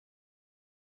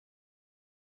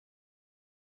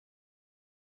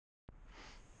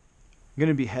I'm going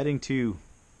to be heading to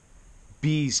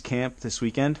B's camp this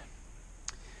weekend,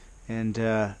 and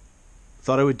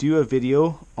thought I would do a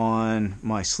video on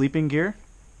my sleeping gear,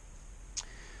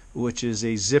 which is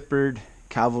a Zippered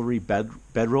Cavalry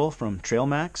Bedroll from Trail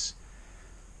Max.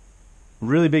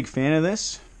 Really big fan of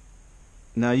this.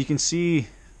 Now you can see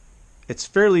it's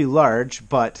fairly large,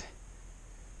 but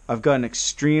I've got an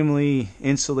extremely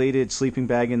insulated sleeping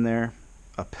bag in there,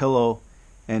 a pillow,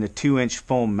 and a 2-inch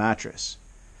foam mattress.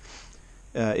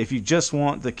 If you just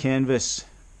want the canvas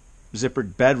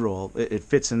zippered bedroll, it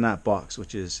fits in that box,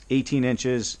 which is 18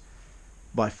 inches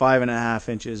by 5.5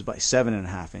 inches by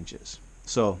 7.5 inches.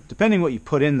 So depending what you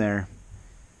put in there,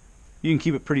 you can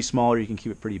keep it pretty small or you can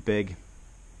keep it pretty big.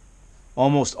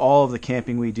 Almost all of the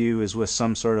camping we do is with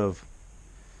some sort of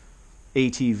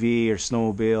ATV or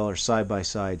snowmobile or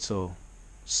side-by-side, so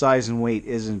size and weight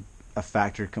isn't a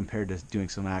factor compared to doing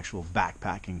some actual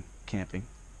backpacking camping.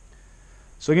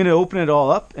 So I'm going to open it all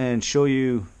up and show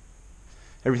you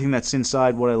everything that's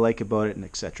inside, what I like about it, and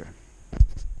etc.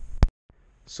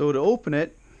 So to open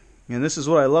it, and this is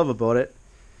what I love about it,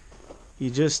 you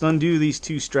just undo these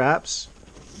two straps,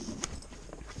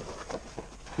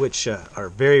 which are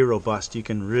very robust. You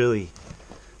can really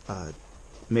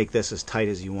make this as tight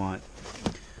as you want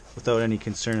without any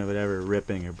concern of it ever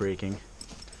ripping or breaking.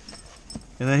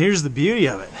 And then here's the beauty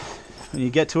of it. When you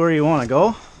get to where you want to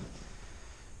go,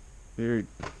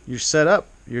 you're set up,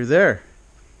 you're there.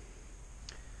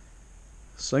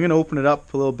 So I'm going to open it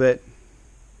up a little bit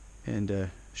and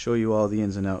show you all the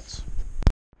ins and outs.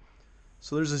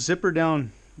 So there's a zipper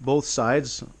down both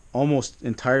sides, almost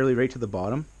entirely right to the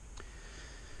bottom.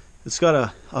 It's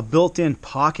got a built-in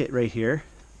pocket right here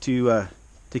to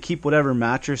keep whatever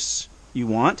mattress you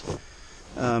want.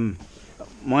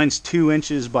 Mine's 2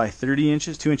 inches by 30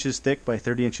 inches, 2 inches thick by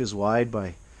 30 inches wide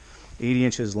by 80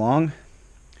 inches long.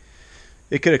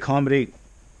 It could accommodate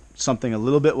something a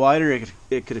little bit wider.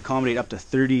 It could accommodate up to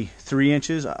 33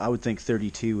 inches. I would think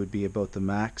 32 would be about the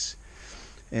max.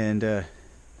 And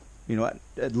you know,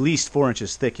 at least 4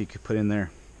 inches thick you could put in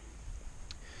there.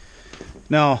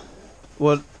 Now,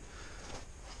 what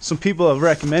some people have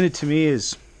recommended to me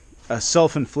is a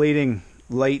self-inflating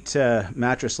light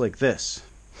mattress like this,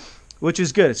 which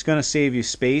is good. It's going to save you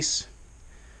space,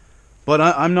 but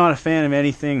I'm not a fan of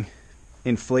anything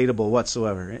inflatable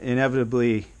whatsoever.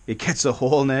 Inevitably it gets a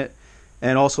hole in it,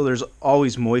 and also there's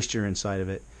always moisture inside of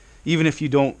it. Even if you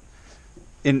don't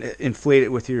inflate it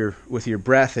with your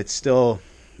breath, it's still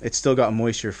got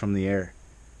moisture from the air.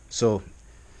 So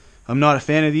I'm not a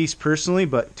fan of these personally,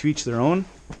 but to each their own.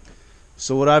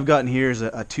 So what I've got in here is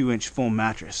a 2-inch foam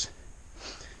mattress,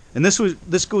 and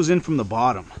this goes in from the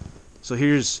bottom. So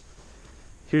here's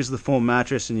the foam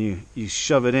mattress, and you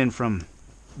shove it in from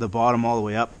the bottom all the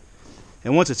way up.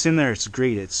 And once it's in there, it's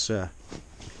great.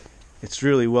 It's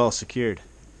really well secured.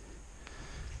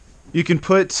 You can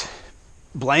put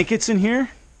blankets in here,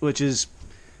 which is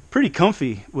pretty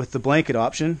comfy with the blanket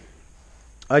option.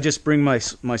 I just bring my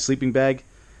sleeping bag.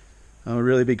 I'm a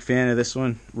really big fan of this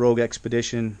one, Rogue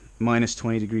Expedition, minus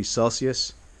 20 degrees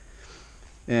Celsius.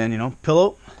 And, you know,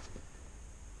 pillow.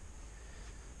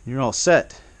 You're all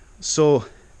set. So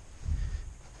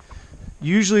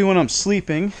usually when I'm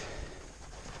sleeping,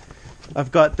 I've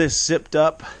got this zipped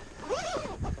up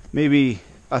maybe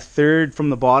a third from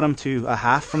the bottom to a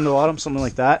half from the bottom, something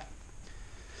like that.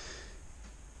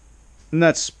 And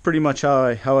that's pretty much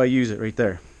how I use it right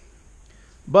there.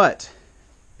 But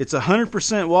it's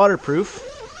 100%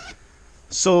 waterproof.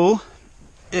 So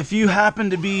if you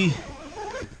happen to be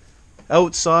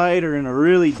outside or in a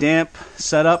really damp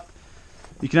setup,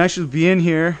 you can actually be in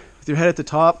here with your head at the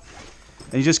top,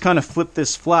 and you just kind of flip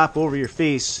this flap over your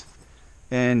face,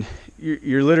 and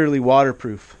you're literally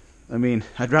waterproof. I mean,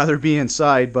 I'd rather be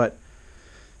inside, but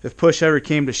if push ever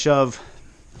came to shove,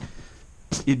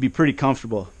 you'd be pretty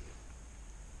comfortable.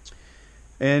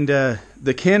 And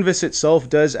the canvas itself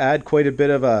does add quite a bit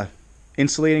of a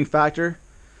insulating factor,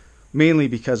 mainly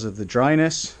because of the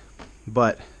dryness,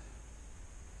 but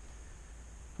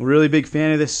I'm a really big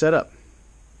fan of this setup.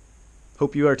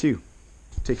 Hope you are too.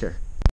 Take care.